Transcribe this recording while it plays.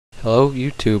Hello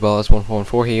YouTube,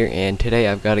 Ollies1414 here, and today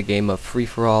I've got a game of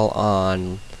free-for-all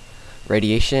on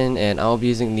radiation, and I'll be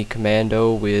using the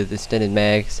Commando with extended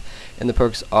mags, and the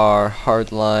perks are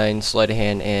Hardline, Sleight of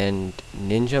Hand, and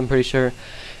Ninja, I'm pretty sure.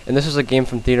 And this was a game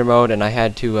from theater mode, and I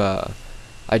had to,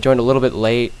 I joined a little bit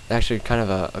late, actually kind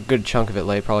of a good chunk of it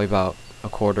late, probably about a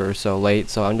quarter or so late,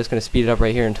 so I'm just going to speed it up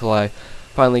right here until I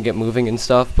finally get moving and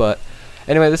stuff. But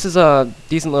anyway, this is a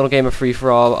decent little game of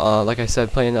free-for-all, like I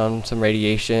said, playing on some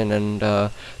radiation, and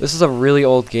this is a really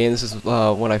old game. This is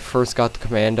when I first got the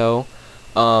Commando,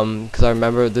 because I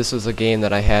remember this was a game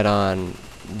that I had on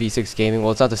V6 Gaming.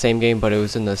 Well, it's not the same game, but it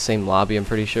was in the same lobby, I'm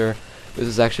pretty sure. This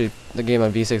is actually, the game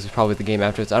on V6 is probably the game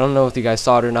after it. I don't know if you guys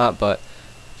saw it or not, but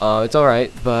it's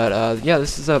alright. But yeah,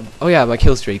 this is a, oh yeah, my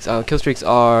kill streaks. Kill streaks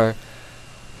are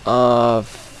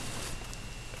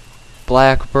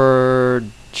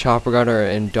Blackbird, Chopper Gunner,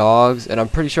 and dogs, and I'm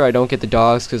pretty sure I don't get the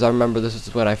dogs because I remember this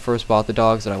was when I first bought the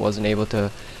dogs and I wasn't able to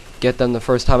get them the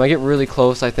first time. I get really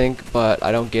close, I think, but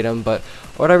I don't get them. But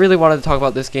what I really wanted to talk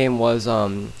about this game was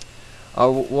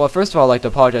well, first of all, I'd like to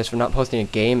apologize for not posting a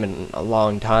game in a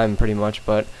long time, pretty much,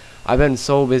 but I've been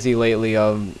so busy lately.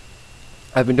 I've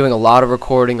been doing a lot of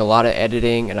recording, a lot of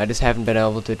editing, and I just haven't been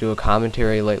able to do a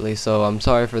commentary lately, so I'm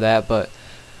sorry for that. But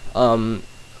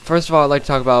first of all, I'd like to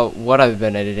talk about what I've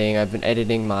been editing. I've been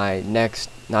editing my next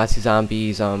Nazi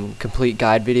Zombies complete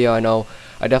guide video. I know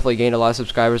I definitely gained a lot of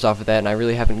subscribers off of that, and I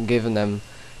really haven't given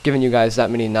you guys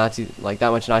that many that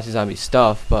much Nazi Zombie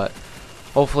stuff, but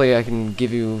hopefully I can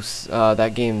give you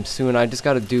that game soon. I just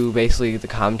got to do basically the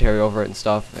commentary over it and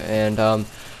stuff, and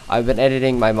I've been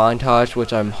editing my montage,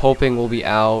 which I'm hoping will be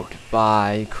out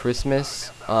by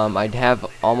Christmas. I'd have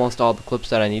almost all the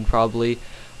clips that I need probably,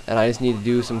 and I just need to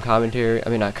do some commentary. I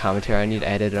mean, not commentary, I need to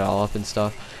edit it all up and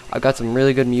stuff. I've got some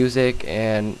really good music,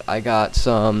 and I got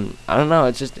some, I don't know,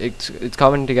 it's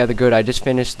coming together good. I just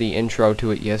finished the intro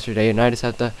to it yesterday, and I just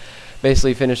have to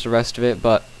basically finish the rest of it.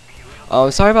 But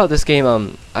sorry about this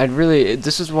game.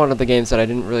 This is one of the games that I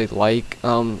didn't really like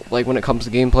when it comes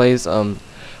to gameplays.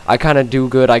 I kind of do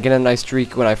good. I get a nice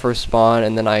streak when I first spawn,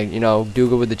 and then I, do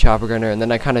good with the Chopper Gunner, and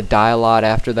then I kind of die a lot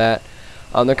after that.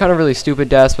 They're kind of really stupid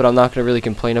deaths, but I'm not going to really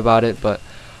complain about it. But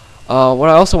what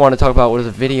I also want to talk about was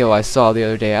a video I saw the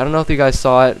other day. I don't know if you guys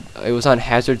saw it. It was on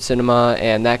Hazard Cinema,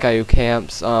 and that guy who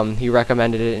camps, he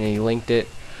recommended it and he linked it.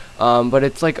 But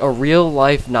it's like a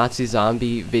real-life Nazi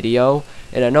zombie video,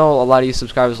 and I know a lot of you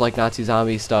subscribers like Nazi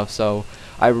zombie stuff, so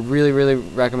I really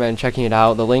recommend checking it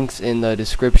out. The link's in the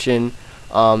description.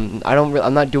 I'm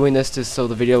not doing this just so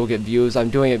the video will get views. I'm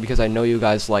doing it because I know you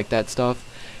guys like that stuff.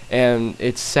 And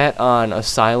it's set on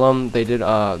Asylum. They did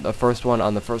the first one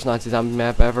on the first Nazi zombie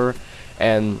map ever,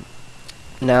 and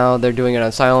now they're doing it on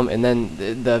Asylum, and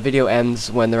then the video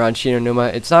ends when they're on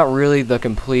Shinonuma. It's not really the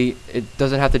complete, it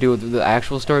doesn't have to do with the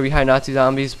actual story behind Nazi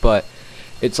zombies, but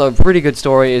it's a pretty good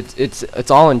story.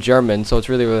 It's all in German, so it's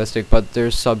really realistic, but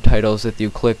there's subtitles if you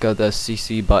click the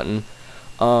CC button.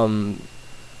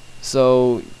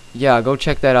 So yeah, go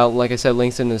check that out. Like I said,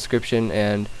 links in the description.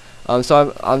 And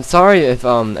so I'm sorry if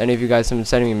any of you guys have been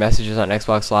sending me messages on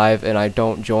Xbox Live and I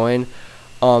don't join.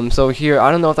 So here,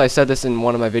 I don't know if I said this in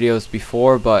one of my videos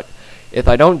before, but if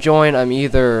I don't join, I'm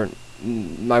either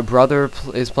my brother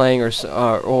is playing, or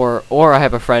I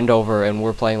have a friend over and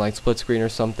we're playing like split screen or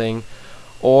something,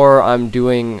 or I'm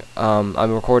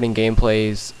recording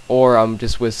gameplays, or I'm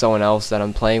just with someone else that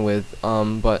I'm playing with.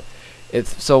 But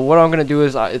so what I'm gonna do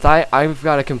is I've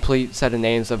got a complete set of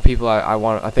names of people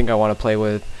I think I want to play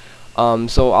with.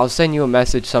 So I'll send you a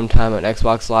message sometime on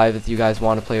Xbox Live if you guys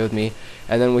want to play with me,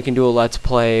 and then we can do a let's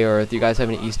play, or if you guys have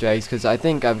any Easter eggs, because I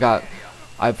think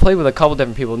I've played with a couple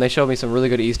different people and they showed me some really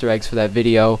good Easter eggs for that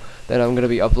video that I'm gonna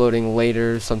be uploading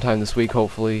later sometime this week,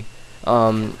 hopefully.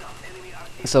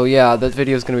 So yeah, that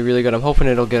video is gonna be really good. I'm hoping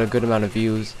it'll get a good amount of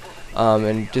views.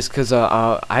 And just because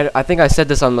I think I said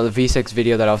this on the V6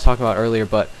 video that I was talking about earlier,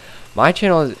 but my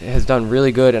channel has done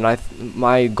really good, and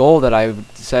my goal that I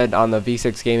said on the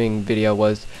V6 gaming video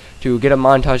was to get a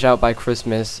montage out by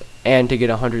Christmas and to get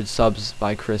 100 subs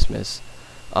by Christmas.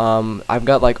 I've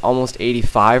got like almost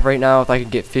 85 right now. If I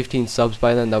could get 15 subs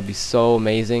by then, that would be so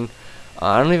amazing.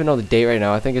 I don't even know the date right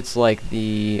now. I think it's like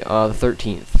the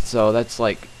 13th, so that's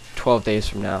like 12 days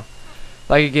from now.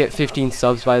 If I could get 15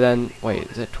 subs by then, wait,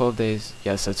 is it 12 days?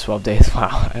 Yes, it's 12 days.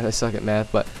 Wow, I suck at math,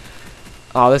 but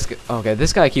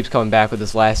this guy keeps coming back with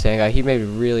this last stand guy. He made me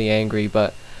really angry,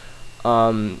 but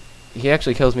he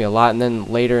actually kills me a lot, and then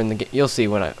later in the game, you'll see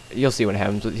what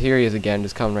happens. But here he is again,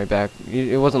 just coming right back.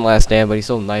 It wasn't last stand, but he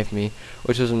still knifed me,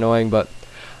 which was annoying. But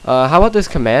how about this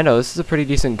Commando? This is a pretty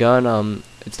decent gun.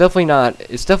 It's definitely not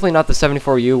the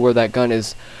 74U where that gun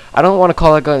is. I don't want to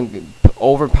call that gun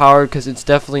overpowered because it's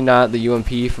definitely not the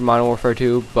UMP from Modern Warfare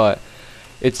 2, but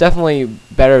it's definitely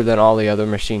better than all the other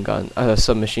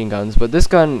submachine guns. But this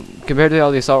gun, compared to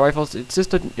all the assault rifles, it's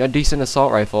just a decent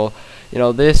assault rifle. You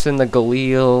know, this and the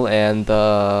Galil and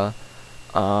the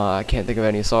I can't think of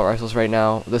any assault rifles right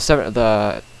now.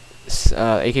 The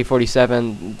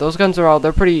AK-47. Those guns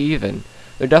they're pretty even.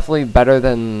 They're definitely better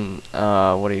than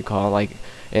what do you call it, like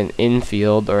an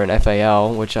infield or an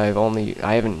FAL, which I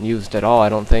haven't used at all, I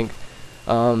don't think.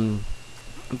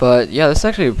 But yeah, this is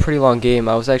actually a pretty long game.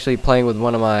 I was actually playing with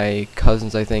one of my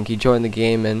cousins, I think. He joined the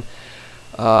game, and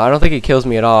I don't think he kills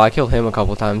me at all. I killed him a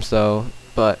couple times though.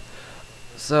 But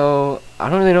so I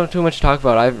don't really know too much to talk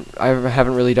about. I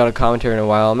haven't really done a commentary in a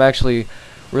while. I'm actually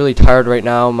really tired right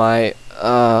now.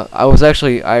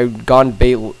 I'd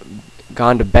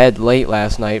gone to bed late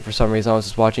last night for some reason. I was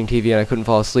just watching TV and I couldn't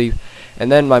fall asleep. And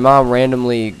then my mom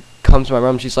randomly comes to my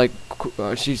room. She's like,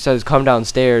 she says, "Come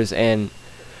downstairs," and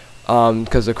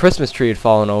because the Christmas tree had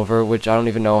fallen over, which I don't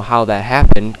even know how that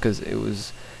happened, because it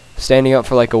was standing up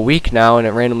for like a week now and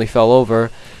it randomly fell over,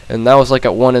 and that was like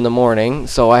at 1 in the morning,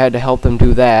 so I had to help them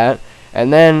do that.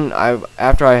 And then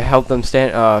after I helped them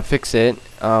fix it,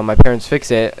 my parents fix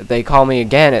it, they call me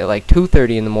again at like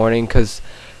 2:30 in the morning because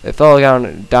it fell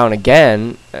down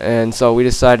again, and so we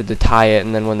decided to tie it,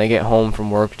 and then when they get home from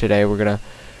work today, we're gonna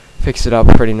fix it up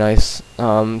pretty nice.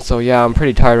 So yeah, I'm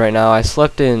pretty tired right now. I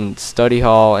slept in study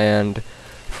hall and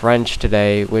French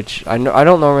today, which I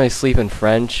don't normally sleep in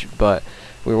French, but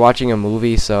we were watching a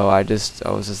movie, so I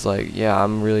was just like, yeah,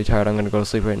 I'm really tired. I'm gonna go to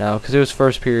sleep right now because it was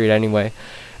first period anyway.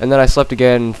 And then I slept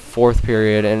again fourth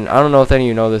period, and I don't know if any of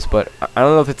you know this, but I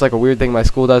don't know if it's like a weird thing my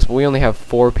school does, but we only have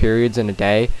 4 periods in a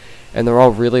day, and they're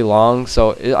all really long.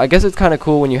 So I guess it's kind of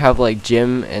cool when you have like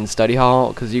gym and study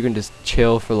hall, because you can just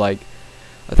chill for like,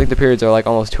 I think the periods are like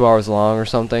almost 2 hours long or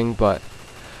something. But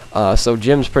so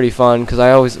gym's pretty fun,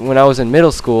 because when I was in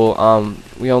middle school,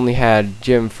 we only had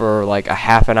gym for like a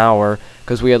half an hour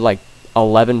because we had like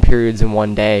 11 periods in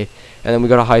one day. And then we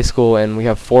go to high school and we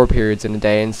have 4 periods in a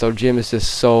day, and so gym is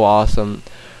just so awesome.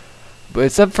 But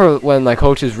except for when my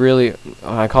coach is really,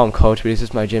 I call him coach, but he's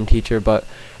just my gym teacher, but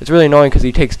it's really annoying because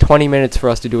he takes 20 minutes for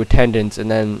us to do attendance,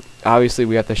 and then obviously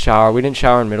we have to shower. We didn't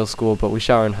shower in middle school, but we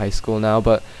shower in high school now.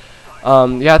 But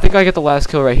yeah, I think I get the last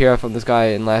kill right here from this guy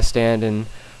in last stand, and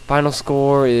final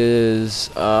score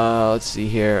is, let's see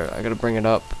here, I gotta bring it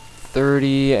up,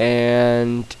 30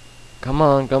 and, come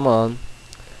on.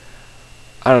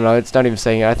 I don't know, it's not even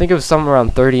saying it. I think it was somewhere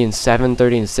around 30-7,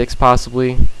 30-6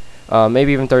 possibly.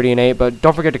 Maybe even 30-8, but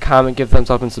don't forget to comment, give thumbs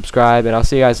up, and subscribe, and I'll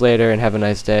see you guys later, and have a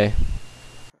nice day.